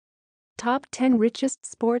top 10 richest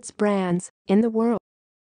sports brands in the world.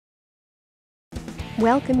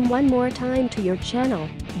 Welcome one more time to your channel.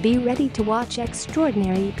 Be ready to watch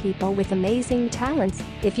extraordinary people with amazing talents.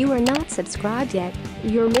 If you are not subscribed yet,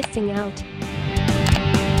 you're missing out.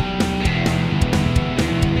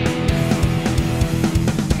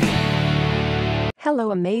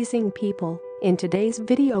 Hello amazing people. In today's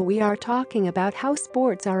video we are talking about how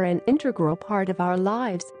sports are an integral part of our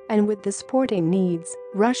lives, and with the sporting needs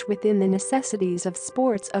rush within the necessities of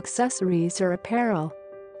sports accessories or apparel.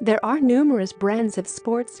 There are numerous brands of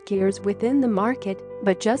sports gears within the market,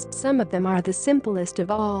 but just some of them are the simplest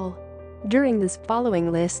of all. During this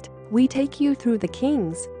following list, we take you through the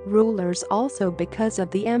kings, rulers also because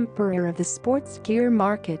of the emperor of the sports gear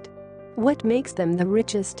market. What makes them the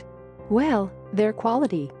richest? Well, their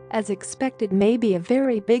quality, as expected, may be a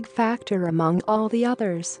very big factor among all the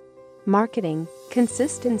others. Marketing,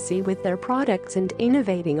 consistency with their products and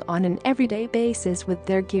innovating on an everyday basis with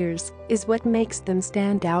their gears is what makes them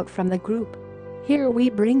stand out from the group. Here we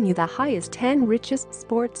bring you the highest 10 richest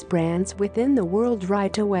sports brands within the world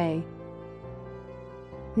right away.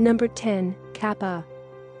 Number 10. Kappa.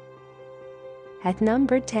 At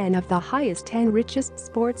number 10 of the highest 10 richest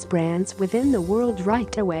sports brands within the world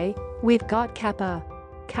right away, we've got Kappa.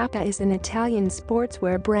 Kappa is an Italian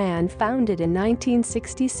sportswear brand founded in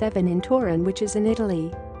 1967 in Turin, which is in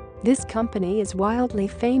Italy. This company is wildly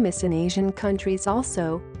famous in Asian countries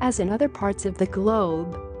also, as in other parts of the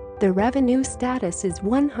globe. The revenue status is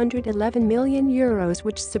 €111 million,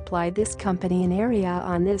 which supply this company an area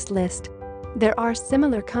on this list. There are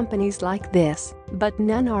similar companies like this, but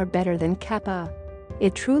none are better than Kappa.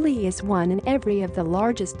 It truly is one in every of the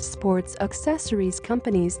largest sports accessories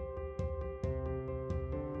companies.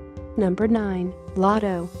 Number 9.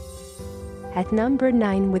 Lotto. At number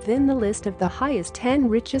 9 within the list of the highest 10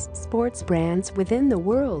 richest sports brands within the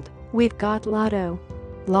world, we've got Lotto.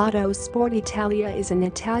 Lotto Sport Italia is an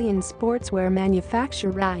Italian sportswear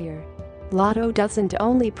manufacturer. Lotto doesn't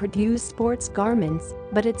only produce sports garments,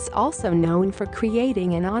 but it's also known for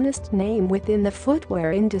creating an honest name within the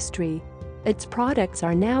footwear industry. Its products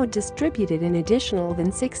are now distributed in additional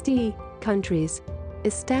than 60 countries.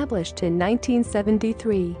 Established in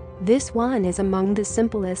 1973, this one is among the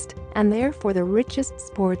simplest and therefore the richest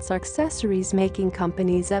sports accessories making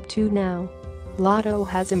companies up to now. Lotto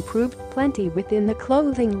has improved plenty within the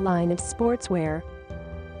clothing line of sportswear.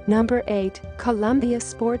 Number 8. Columbia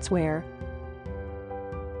Sportswear.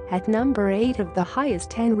 At number 8 of the highest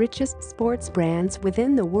 10 richest sports brands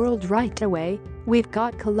within the world right away, we've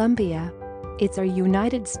got Columbia. It's a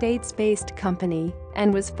United States-based company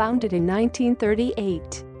and was founded in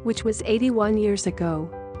 1938, which was 81 years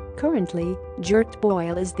ago. Currently, Gert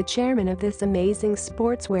Boyle is the chairman of this amazing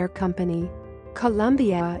sportswear company.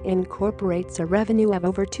 Columbia incorporates a revenue of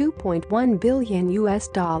over $2.1 billion.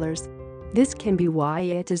 This can be why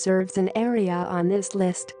it deserves an area on this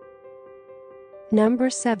list. Number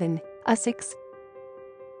 7. Asics.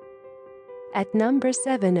 At number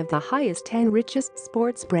 7 of the highest 10 richest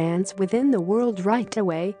sports brands within the world right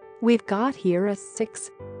away, we've got here Asics.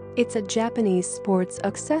 It's a Japanese sports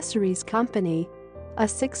accessories company.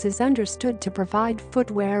 Asics is understood to provide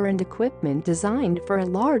footwear and equipment designed for a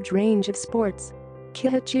large range of sports.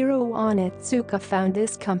 Kiichiro Onitsuka founded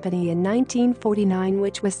this company in 1949,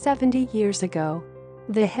 which was 70 years ago.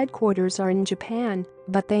 The headquarters are in Japan,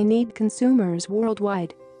 but they need consumers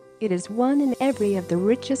worldwide. It is one in every of the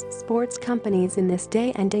richest sports companies in this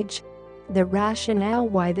day and age. The rationale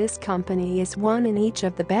why this company is one in each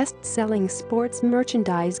of the best-selling sports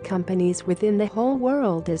merchandise companies within the whole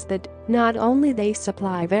world is that not only they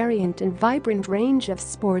supply variant and vibrant range of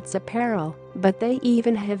sports apparel, but they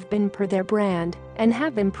even have been per their brand and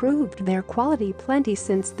have improved their quality plenty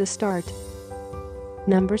since the start.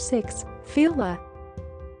 Number 6. Fila.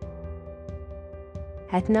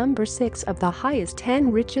 At number 6 of the highest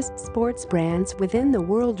 10 richest sports brands within the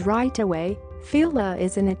world right away, Fila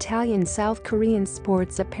is an Italian-South Korean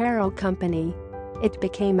sports apparel company. It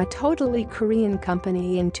became a totally Korean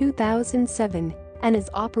company in 2007 and is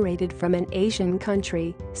operated from an Asian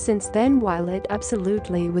country since then, while it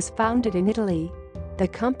absolutely was founded in Italy. The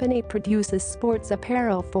company produces sports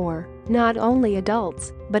apparel for not only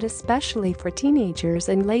adults but especially for teenagers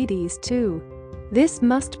and ladies too. This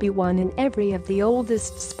must be one in every of the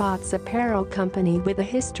oldest sports apparel company with a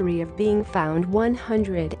history of being found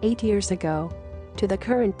 108 years ago. To the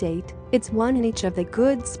current date, it's one in each of the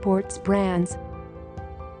good sports brands.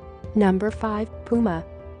 Number 5. Puma.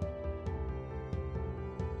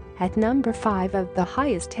 At number 5 of the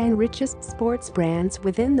highest 10 richest sports brands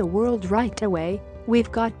within the world right away,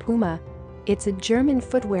 we've got Puma. It's a German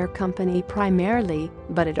footwear company primarily,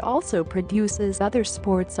 but it also produces other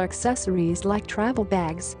sports accessories like travel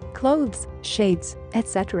bags, clothes, shades,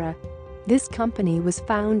 etc. This company was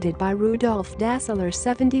founded by Rudolf Dassler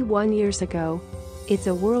 71 years ago. It's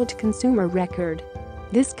a world consumer record.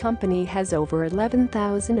 This company has over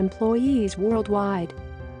 11,000 employees worldwide.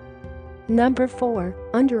 Number 4.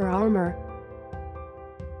 Under Armour.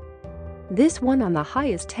 This one on the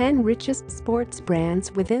highest 10 richest sports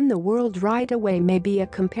brands within the world right away may be a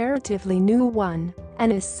comparatively new one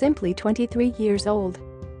and is simply 23 years old.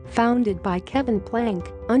 Founded by Kevin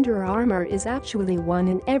Plank, Under Armour is actually one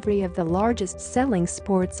in every of the largest selling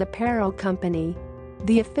sports apparel company.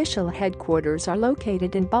 The official headquarters are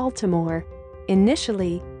located in Baltimore.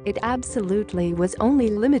 Initially, it absolutely was only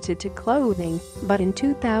limited to clothing, but in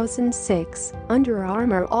 2006, Under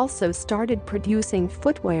Armour also started producing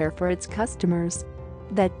footwear for its customers.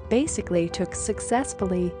 That basically took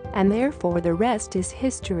successfully, and therefore the rest is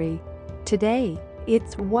history. Today,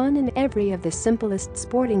 it's one in every of the simplest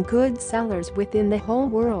sporting goods sellers within the whole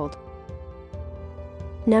world.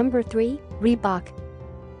 Number 3. Reebok.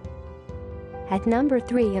 At number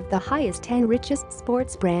 3 of the highest 10 richest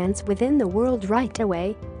sports brands within the world right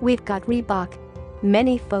away, we've got Reebok.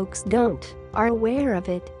 Many folks are aware of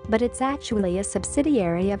it, but it's actually a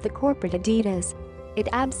subsidiary of the corporate Adidas. It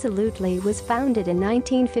absolutely was founded in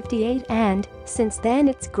 1958 and, since then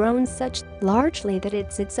it's grown such largely that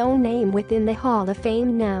it's its own name within the Hall of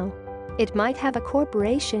Fame now. It might have a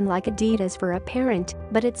corporation like Adidas for a parent,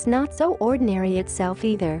 but it's not so ordinary itself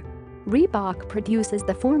either. Reebok produces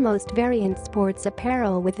the foremost variant sports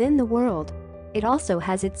apparel within the world. It also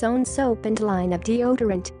has its own soap and line of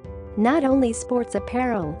deodorant. Not only sports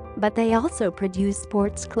apparel, but they also produce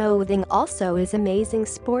sports clothing, also is amazing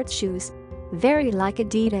sports shoes. Very like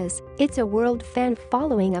Adidas, it's a world fan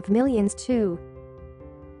following of millions too.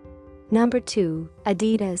 Number 2.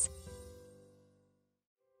 Adidas.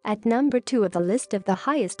 At number 2 of the list of the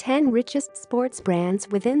highest 10 richest sports brands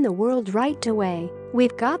within the world right away,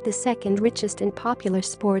 we've got the second richest and popular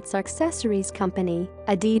sports accessories company,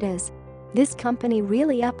 Adidas. This company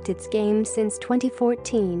really upped its game since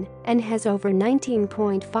 2014 and has over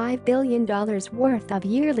 $19.5 billion worth of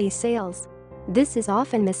yearly sales. This is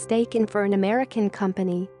often mistaken for an American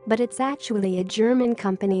company, but it's actually a German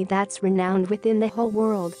company that's renowned within the whole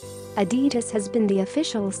world. Adidas has been the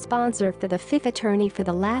official sponsor for the FIFA tourney for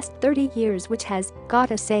the last 30 years, which has got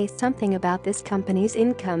to say something about this company's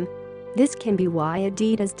income. This can be why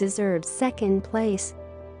Adidas deserves second place.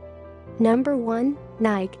 Number 1.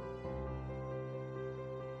 Nike.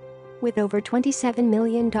 With over $27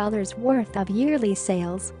 million worth of yearly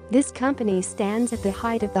sales, this company stands at the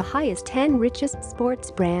height of the highest 10 richest sports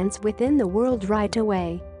brands within the world right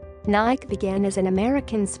away. Nike began as an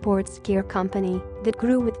American sports gear company that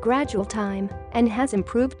grew with gradual time and has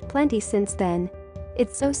improved plenty since then.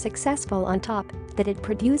 It's so successful on top that it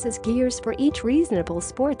produces gears for each reasonable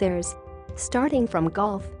sport there's. Starting from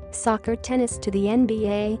golf, soccer, tennis to the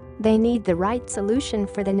NBA, they need the right solution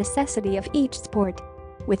for the necessity of each sport.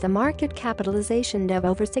 With a market capitalization of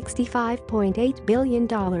over $65.8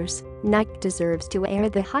 billion, Nike deserves to air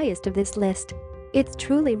the highest of this list. It's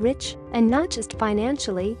truly rich, and not just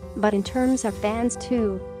financially, but in terms of fans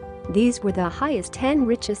too. These were the highest 10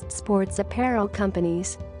 richest sports apparel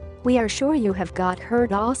companies. We are sure you have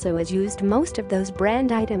heard also as used most of those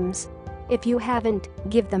brand items. If you haven't,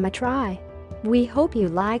 give them a try. We hope you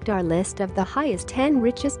liked our list of the highest 10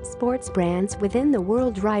 richest sports brands within the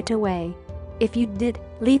world right away. If you did,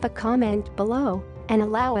 leave a comment below and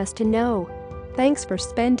allow us to know. Thanks for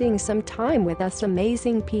spending some time with us,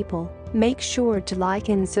 amazing people. Make sure to like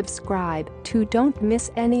and subscribe to don't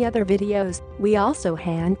miss any other videos. We also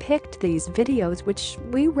hand-picked these videos which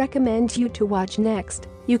we recommend you to watch next.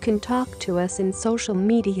 You can talk to us in social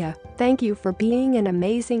media. Thank you for being an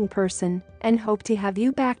amazing person and hope to have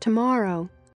you back tomorrow.